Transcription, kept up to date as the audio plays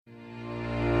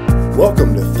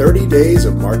Welcome to 30 Days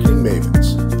of Marketing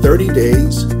Mavens. 30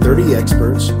 days, 30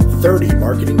 experts, 30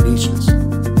 marketing niches.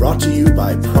 Brought to you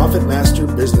by Profit Master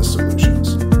Business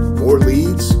Solutions. More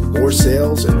leads, more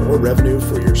sales, and more revenue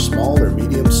for your small or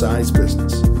medium-sized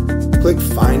business. Click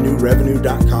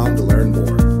findnewrevenue.com to learn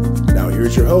more. Now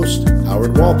here's your host,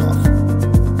 Howard Walpoff.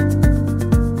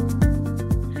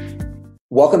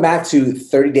 Welcome back to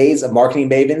 30 Days of Marketing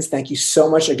Mavens. Thank you so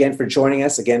much again for joining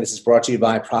us. Again, this is brought to you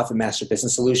by Profit Master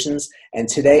Business Solutions. And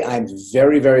today I'm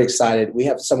very, very excited. We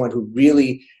have someone who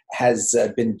really has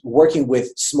been working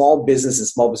with small business and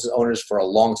small business owners for a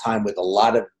long time with a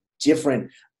lot of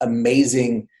different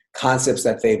amazing concepts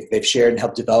that they've shared and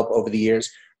helped develop over the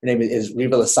years. Her name is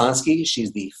Riva Lasansky.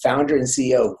 She's the founder and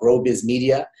CEO of GrowBiz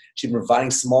Media. She's been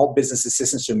providing small business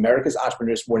assistance to America's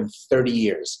entrepreneurs for more than 30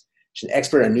 years. She's an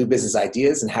expert on new business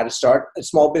ideas and how to start a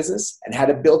small business and how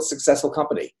to build a successful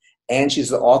company. And she's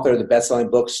the author of the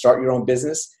best-selling book, Start Your Own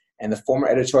Business, and the former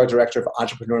editorial director of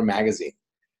Entrepreneur Magazine.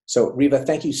 So, Riva,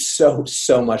 thank you so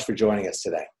much for joining us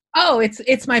today. Oh,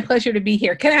 it's my pleasure to be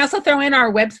here. Can I also throw in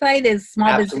our website is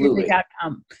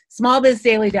smallbizdaily.com.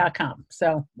 Smallbizdaily.com.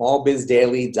 So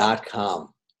smallbizdaily.com.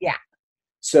 Yeah.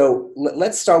 So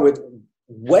let's start with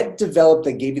what developed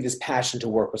that gave you this passion to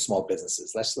work with small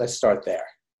businesses. Let's start there.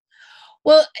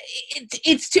 Well,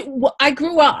 I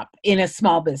grew up in a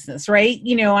small business, right?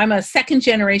 You know, I'm a second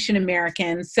generation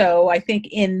American. So I think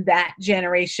in that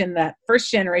generation, that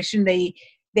first generation, they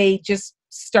just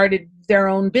started their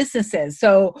own businesses.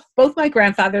 So both my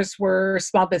grandfathers were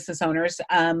small business owners.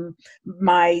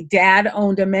 My dad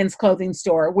owned a men's clothing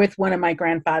store with one of my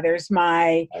grandfathers.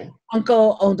 My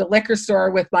uncle owned a liquor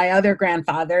store with my other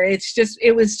grandfather. It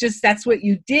was just, that's what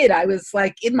you did. I was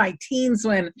like in my teens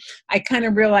when I kind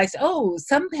of realized, oh,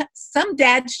 some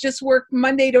dads just work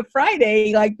Monday to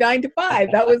Friday, like 9 to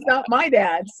 5. That was not my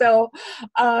dad. So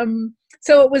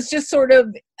it was just sort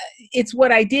of, it's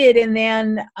what I did. And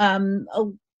then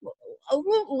a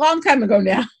long time ago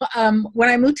now, when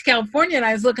I moved to California and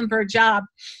I was looking for a job,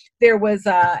 there was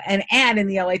an ad in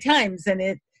the LA Times and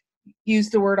it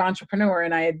used the word entrepreneur,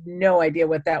 and I had no idea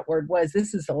what that word was.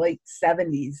 This is the late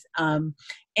 70s.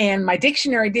 And my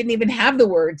dictionary didn't even have the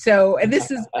word. So, and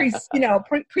this is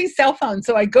pre cell phone.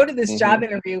 So I go to this job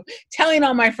interview telling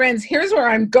all my friends, here's where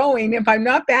I'm going. If I'm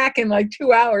not back in like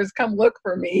 2 hours, come look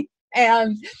for me.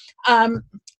 And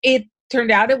it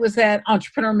turned out it was at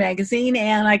Entrepreneur Magazine,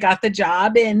 and I got the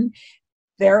job, and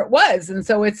there it was. And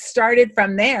so it started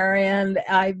from there, and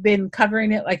I've been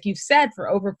covering it, like you've said, for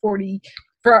over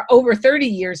 30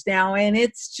 years now. And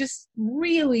it's just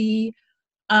really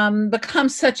become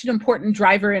such an important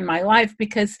driver in my life,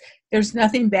 because there's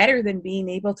nothing better than being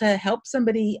able to help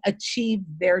somebody achieve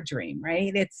their dream,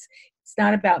 right? It's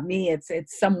not about me.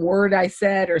 It's some word I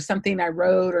said or something I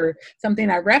wrote or something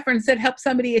I referenced that helps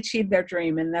somebody achieve their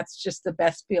dream. And that's just the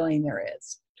best feeling there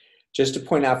is. Just to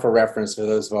point out for reference for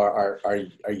those of our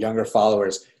younger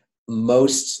followers,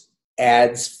 most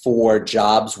ads for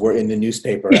jobs were in the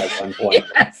newspaper at one point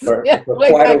for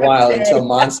quite a while until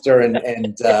Monster and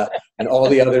all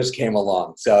the others came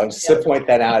along. So just to point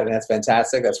that out, and that's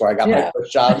fantastic. That's where I got my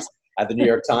first jobs at the New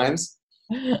York Times.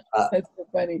 That's so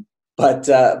funny. But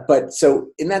so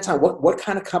in that time, what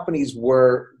kind of companies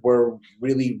were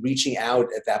really reaching out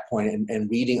at that point and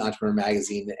reading Entrepreneur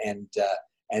Magazine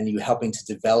and you helping to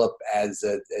develop as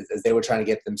they were trying to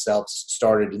get themselves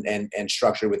started and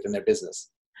structured within their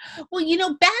business? Well,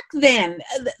 back then,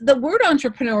 the word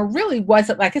entrepreneur really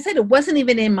wasn't, like I said, it wasn't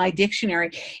even in my dictionary.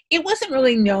 It wasn't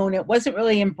really known. It wasn't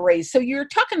really embraced. So you're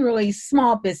talking really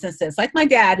small businesses. Like my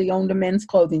dad, he owned a men's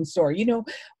clothing store.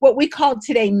 What we call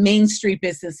today Main Street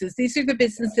businesses. These are the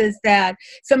businesses that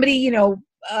somebody,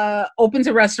 opens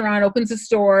a restaurant, opens a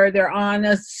store. They're on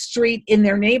a street in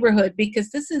their neighborhood,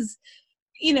 because this is,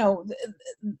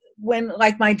 when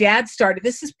like my dad started,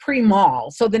 this is pre-mall.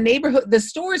 So the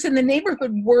stores in the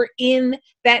neighborhood were in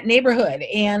that neighborhood,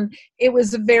 and it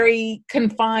was a very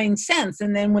confined sense.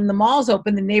 And then when the malls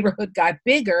opened, the neighborhood got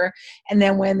bigger. And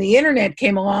then when the internet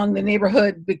came along, the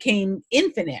neighborhood became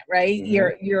infinite, right?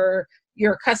 Mm-hmm.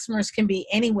 Your customers can be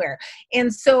anywhere.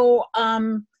 And so,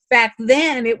 back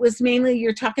then it was mainly,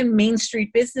 you're talking Main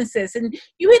Street businesses, and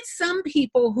you had some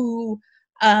people who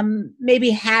maybe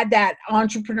had that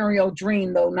entrepreneurial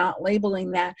dream, though not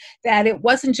labeling that it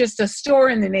wasn't just a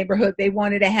store in the neighborhood. They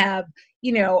wanted to have,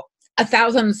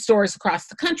 1,000 stores across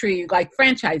the country, like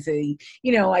franchising,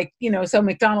 so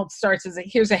McDonald's starts as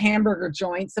here's a hamburger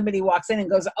joint. Somebody walks in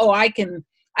and goes, oh, I can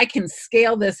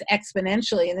scale this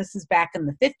exponentially. And this is back in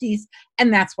the 50s.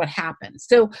 And that's what happened.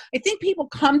 So I think people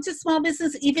come to small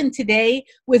business even today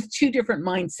with two different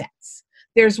mindsets.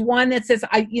 There's one that says,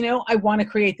 I want to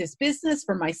create this business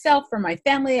for myself, for my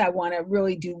family. I want to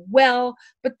really do well,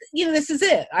 but this is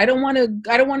it. I don't want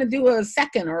to do a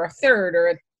second or a third or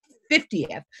a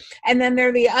 50th. And then there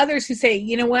are the others who say,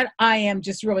 you know what, I am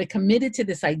just really committed to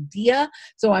this idea.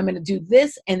 So I'm going to do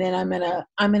this, and then I'm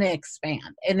going to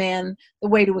expand. And then the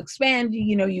way to expand,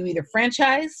 you either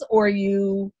franchise or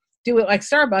you do it like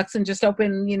Starbucks and just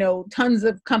open, tons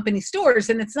of company stores.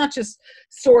 And it's not just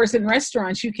stores and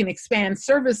restaurants. You can expand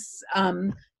service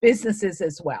businesses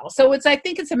as well. So I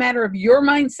think it's a matter of your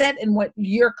mindset and what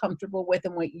you're comfortable with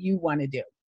and what you want to do.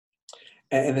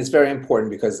 And it's very important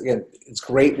because, again, it's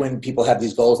great when people have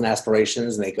these goals and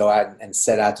aspirations and they go out and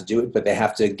set out to do it, but they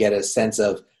have to get a sense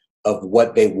of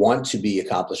what they want to be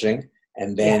accomplishing,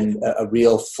 and then a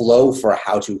real flow for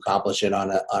how to accomplish it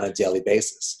on a daily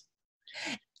basis.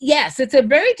 Yes, it's a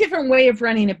very different way of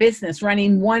running a business,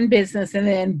 running one business and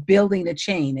then building a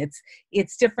chain.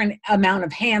 It's different amount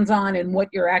of hands-on and what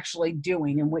you're actually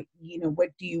doing and what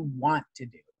do you want to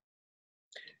do.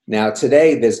 Now,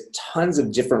 today, there's tons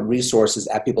of different resources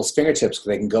at people's fingertips.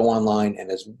 They can go online, and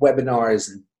there's webinars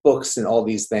and books and all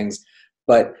these things.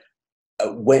 But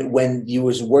when you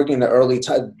was working in the early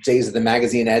days of the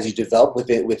magazine, as you developed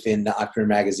within the Entrepreneur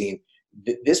Magazine,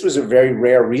 this was a very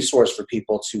rare resource for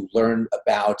people to learn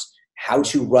about how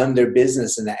to run their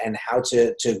business and how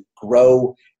to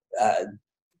grow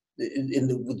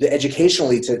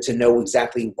educationally to know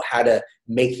exactly how to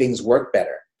make things work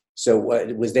better. So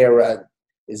was there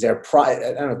is there pride?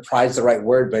 I don't know if pride is the right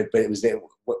word, but it was there.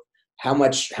 How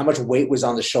much weight was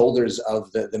on the shoulders of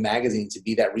the magazine to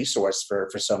be that resource for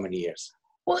so many years?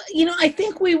 Well, I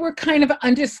think we were kind of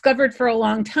undiscovered for a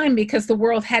long time because the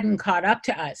world hadn't caught up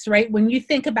to us, right? When you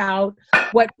think about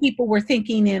what people were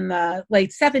thinking in the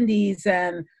late 70s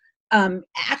and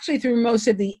actually through most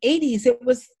of the 80s, it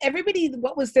was everybody,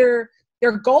 what was their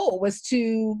goal was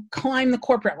to climb the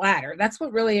corporate ladder. That's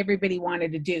what really everybody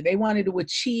wanted to do. They wanted to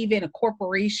achieve in a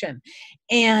corporation.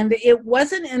 And it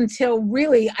wasn't until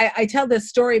really, I tell this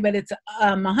story, but it's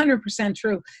 100%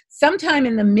 true. Sometime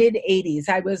in the mid 80s,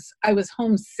 I was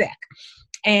homesick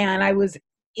and I was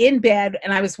in bed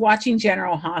and I was watching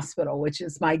General Hospital, which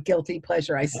is my guilty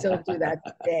pleasure. I still do that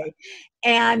today.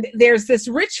 And there's this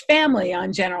rich family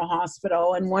on General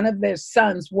Hospital, and one of their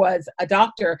sons was a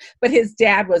doctor, but his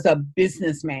dad was a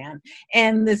businessman.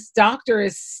 And this doctor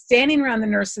is standing around the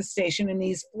nurse's station and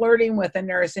he's flirting with a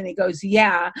nurse and he goes,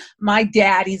 yeah, my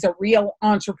dad, he's a real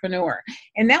entrepreneur.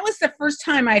 And that was the first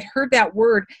time I'd heard that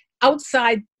word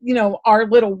outside, our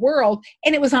little world,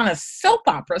 and it was on a soap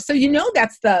opera. So,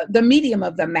 that's the medium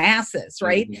of the masses,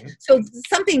 right? Mm-hmm. So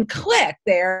something clicked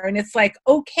there, and it's like,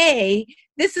 okay,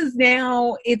 this is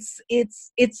now, it's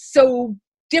so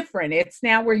different. It's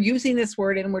now we're using this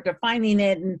word and we're defining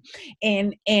it,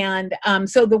 and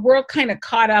so the world kind of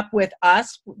caught up with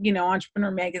us.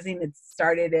 Entrepreneur Magazine, it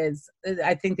started as,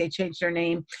 I think they changed their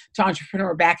name to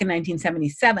Entrepreneur back in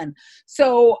 1977.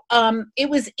 So it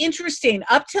was interesting.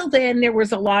 Up till then, there was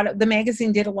the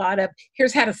magazine did a lot of,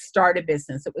 here's how to start a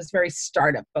business. It was very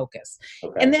startup focused.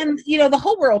 Okay. And then, the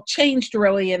whole world changed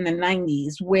really in the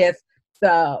 90s with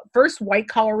the first white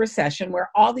collar recession, where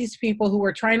all these people who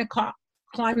were trying to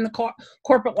climb the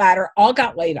corporate ladder all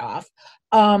got laid off.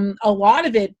 A lot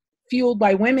of it fueled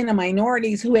by women and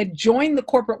minorities who had joined the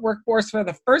corporate workforce for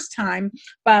the first time,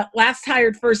 but last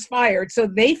hired, first fired. So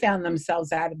they found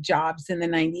themselves out of jobs in the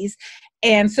 90s.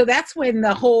 And so that's when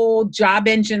the whole job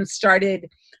engine started.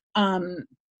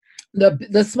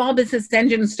 The small business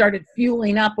engine started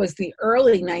fueling up was the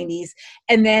early 90s,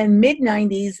 and then mid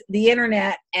 90s, the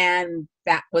internet, and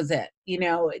that was it.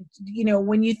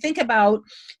 When you think about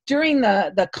during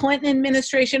the Clinton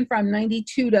administration from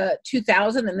 92 to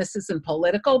 2000, and this isn't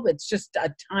political, but it's just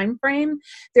a time frame,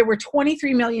 there were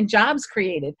 23 million jobs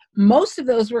created. Most of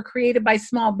those were created by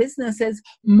small businesses,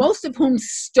 most of whom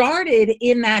started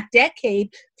in that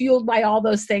decade, fueled by all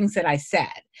those things that I said.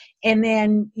 And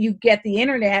then you get the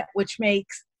internet, which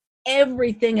makes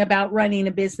everything about running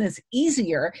a business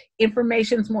easier.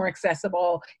 Information's more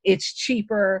accessible. It's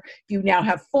cheaper. You now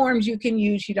have forms you can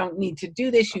use. You don't need to do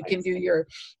this. You can do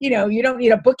you don't need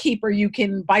a bookkeeper. You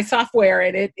can buy software,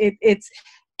 and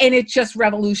it just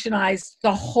revolutionized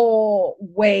the whole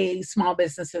way small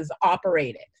businesses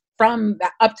operated from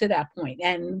up to that point.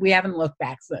 And we haven't looked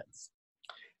back since.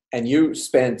 And you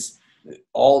spent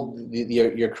all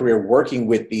your career working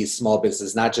with these small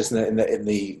businesses, not just in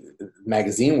the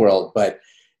magazine world, but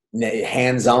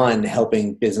hands-on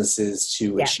helping businesses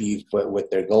to achieve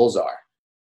what their goals are.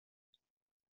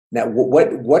 Now,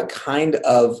 what kind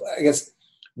of, I guess,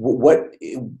 what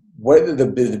are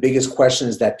the biggest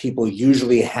questions that people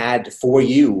usually had for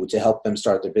you to help them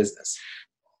start their business?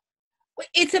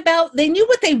 It's about, they knew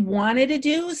what they wanted to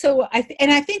do. So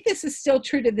and I think this is still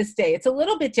true to this day. It's a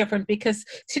little bit different because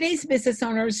today's business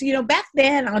owners, back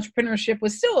then entrepreneurship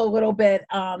was still a little bit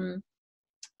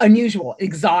unusual,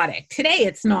 exotic. Today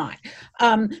it's not.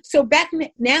 So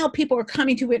now people are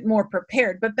coming to it more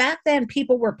prepared, but back then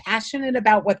people were passionate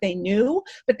about what they knew,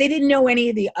 but they didn't know any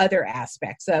of the other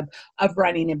aspects of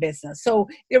running a business. So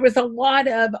there was a lot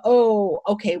of, oh,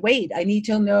 okay, wait, I need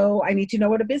to know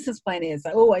what a business plan is.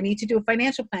 Oh, I need to do a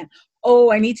financial plan.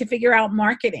 Oh, I need to figure out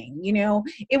marketing.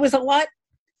 It was a lot.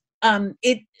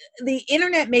 The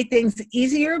internet made things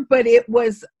easier,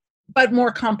 but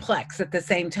more complex at the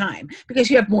same time because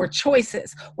you have more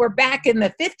choices. Where back in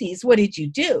the 50s, what did you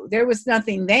do? There was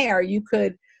nothing there. You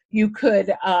could put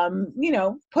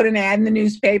an ad in the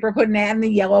newspaper, put an ad in the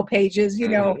yellow pages,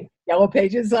 yellow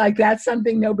pages, like that's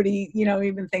something nobody,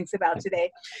 even thinks about today.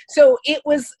 So it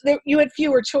was, you had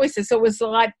fewer choices. So it was a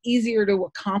lot easier to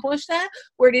accomplish that,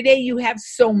 where today you have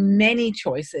so many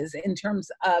choices in terms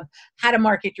of how to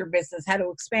market your business, how to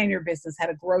expand your business, how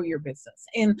to grow your business.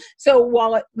 And so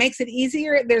while it makes it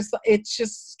easier, it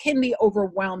just can be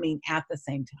overwhelming at the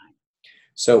same time.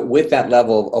 So with that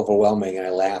level of overwhelming, and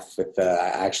I laugh with, I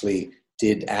actually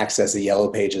did access the yellow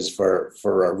pages for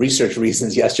research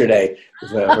reasons yesterday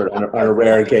on a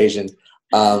rare occasion.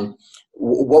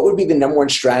 What would be the number one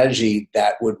strategy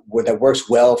that works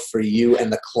well for you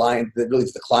and the clients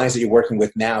that you're working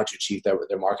with now to achieve their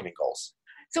marketing goals?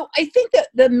 So I think that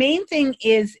the main thing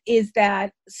is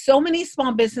that so many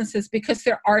small businesses, because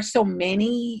there are so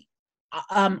many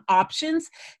options,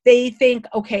 they think,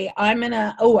 okay,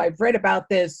 I've read about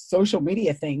this social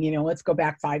media thing, let's go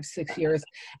back 5-6 years.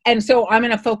 And so I'm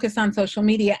going to focus on social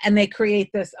media, and they create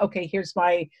this, okay, here's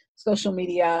my social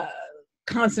media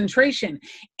concentration.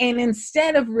 And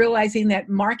instead of realizing that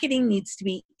marketing needs to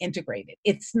be integrated,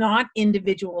 it's not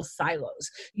individual silos.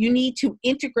 You need to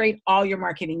integrate all your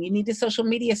marketing. You need a social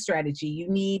media strategy. You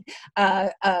need a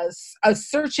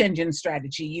search engine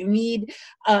strategy. You need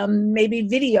maybe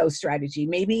video strategy,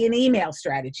 maybe an email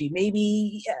strategy,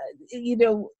 maybe,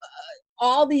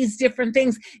 all these different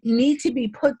things need to be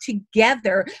put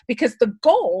together, because the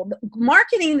goal,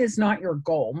 marketing is not your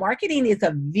goal. Marketing is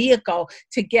a vehicle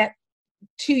to get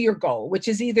to your goal, which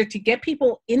is either to get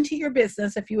people into your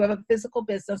business if you have a physical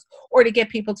business, or to get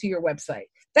people to your website.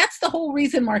 That's the whole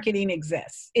reason marketing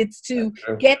exists. It's to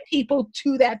get people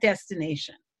to that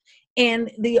destination.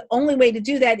 And the only way to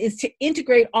do that is to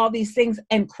integrate all these things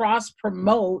and cross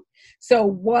promote, so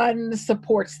one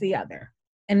supports the other.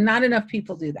 And not enough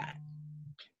people do that.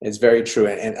 It's very true.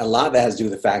 And a lot of that has to do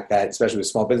with the fact that, especially with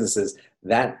small businesses,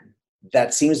 that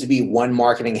seems to be one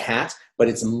marketing hat, but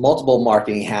it's multiple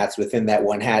marketing hats within that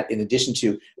one hat, in addition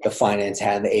to the finance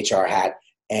hat and the HR hat.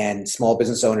 And small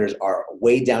business owners are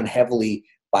weighed down heavily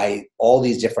by all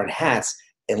these different hats,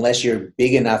 unless you're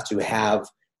big enough to have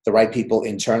the right people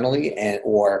internally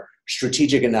or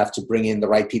strategic enough to bring in the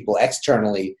right people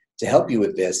externally to help you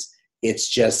with this. It's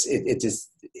just, it's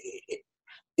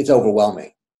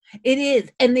overwhelming. It is.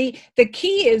 And the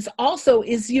key is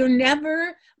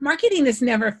marketing is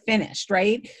never finished,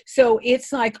 right? So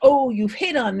it's like, oh, you've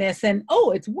hit on this and,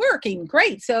 oh, it's working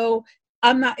great. So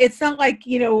it's not like,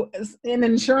 an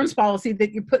insurance policy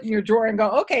that you put in your drawer and go,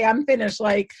 okay, I'm finished.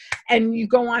 And you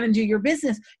go on and do your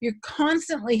business. You're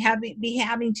constantly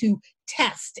having to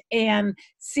test and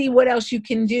see what else you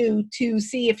can do to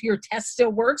see if your test still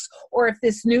works, or if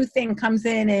this new thing comes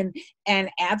in and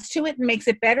adds to it and makes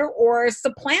it better, or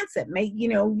supplants it.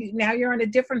 Now you're on a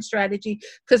different strategy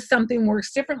because something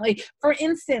works differently. For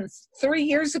instance, 3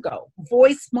 years ago,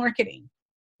 voice marketing.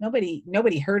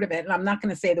 Nobody heard of it, and I'm not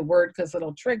going to say the word because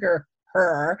it'll trigger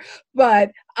her.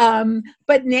 But now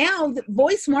the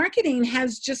voice marketing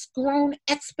has just grown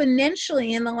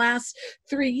exponentially in the last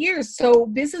 3 years. So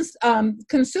business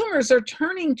consumers are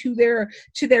turning to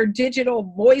their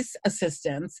digital voice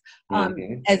assistants,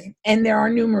 and there are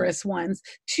numerous ones,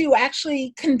 to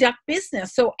actually conduct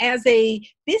business. So as a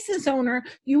business owner,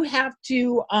 you have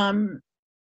to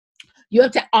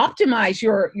optimize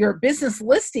your business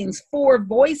listings for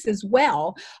voice as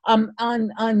well.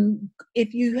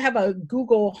 If you have a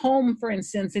Google Home, for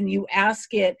instance, and you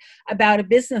ask it about a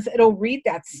business, it'll read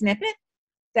that snippet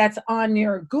that's on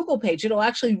your Google page. It'll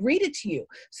actually read it to you.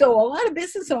 So a lot of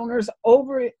business owners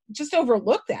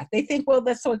overlook that. They think, well,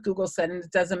 that's what Google said and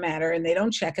it doesn't matter, and they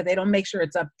don't check it. They don't make sure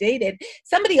it's updated.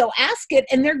 Somebody will ask it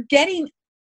and they're getting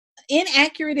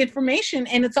inaccurate information,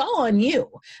 and it's all on you.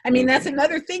 I mean, that's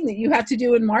another thing that you have to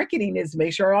do in marketing, is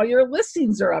make sure all your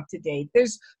listings are up to date.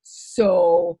 There's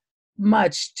so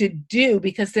much to do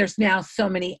because there's now so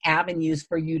many avenues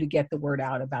for you to get the word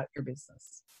out about your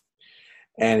business.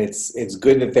 And it's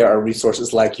good that there are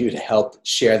resources like you to help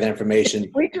share that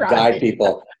information, guide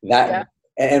people. And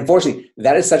unfortunately,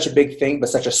 that is such a big thing, but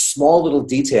such a small little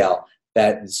detail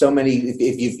that so many,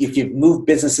 if you've moved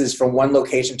businesses from one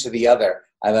location to the other,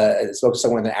 I spoke to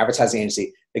someone in an advertising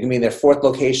agency, they can be in their fourth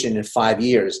location in 5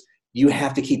 years. You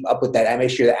have to keep up with that and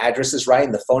make sure the address is right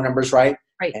and the phone number is right.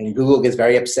 Right. And Google gets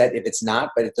very upset if it's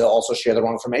not, but they'll also share the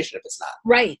wrong information if it's not.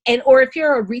 Right. And or if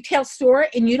you're a retail store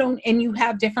and you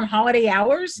have different holiday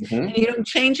hours and you don't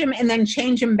change them and then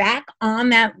change them back on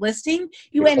that listing,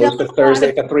 you end up with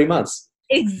Thursday for 3 months.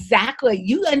 Exactly.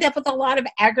 You end up with a lot of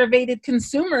aggravated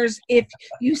consumers if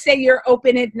you say you're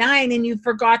open at 9 and you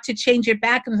forgot to change it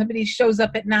back and somebody shows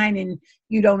up at 9 and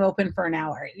you don't open for an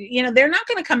hour. They're not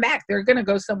going to come back. They're going to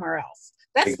go somewhere else.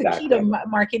 That's exactly the key to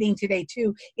marketing today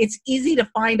too. It's easy to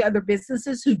find other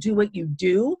businesses who do what you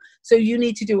do. So you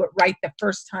need to do it right the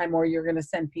first time or you're going to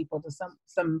send people to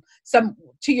some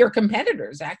to your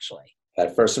competitors actually.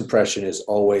 That first impression is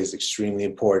always extremely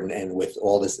important, and with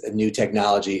all this new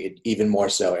technology, even more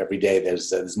so every day.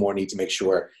 There's more need to make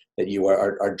sure that you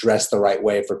are dressed the right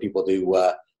way for people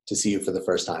to see you for the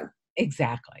first time.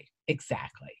 Exactly.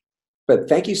 But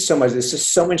thank you so much. There's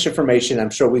just so much information. I'm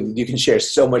sure you can share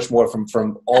so much more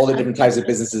from all the different types of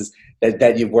businesses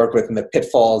that you've worked with and the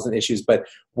pitfalls and issues. But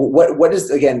what's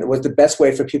the best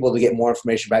way for people to get more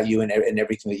information about you and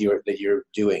everything that you're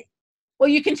doing? Well,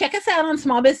 you can check us out on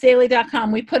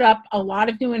smallbizdaily.com. We put up a lot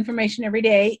of new information every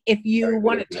day. If you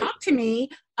want to talk to me,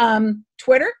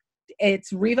 Twitter,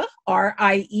 it's Riva,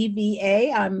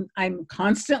 R-I-E-V-A. I'm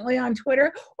constantly on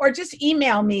Twitter, or just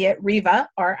email me at Riva,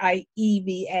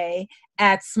 R-I-E-V-A,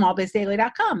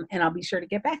 @smallbizdaily.com, and I'll be sure to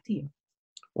get back to you.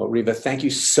 Well, Riva, thank you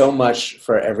so much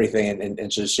for everything and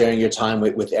just sharing your time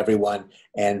with everyone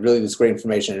and really this great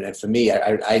information. And for me,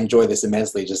 I enjoy this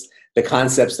immensely, just the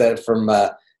concepts that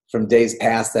from days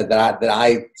past that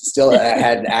I still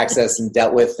had access and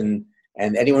dealt with, and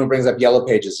anyone who brings up Yellow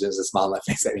Pages, there's a smile on my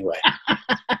face anyway.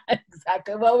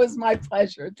 Exactly. Well, it was my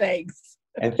pleasure. Thanks.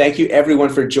 And thank you everyone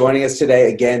for joining us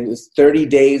today. Again, it's 30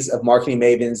 Days of Marketing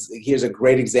Mavens. Here's a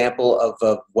great example of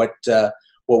what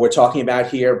we're talking about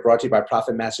here, brought to you by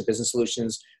Profit Master Business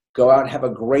Solutions. Go out and have a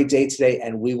great day today,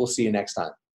 and we will see you next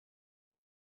time.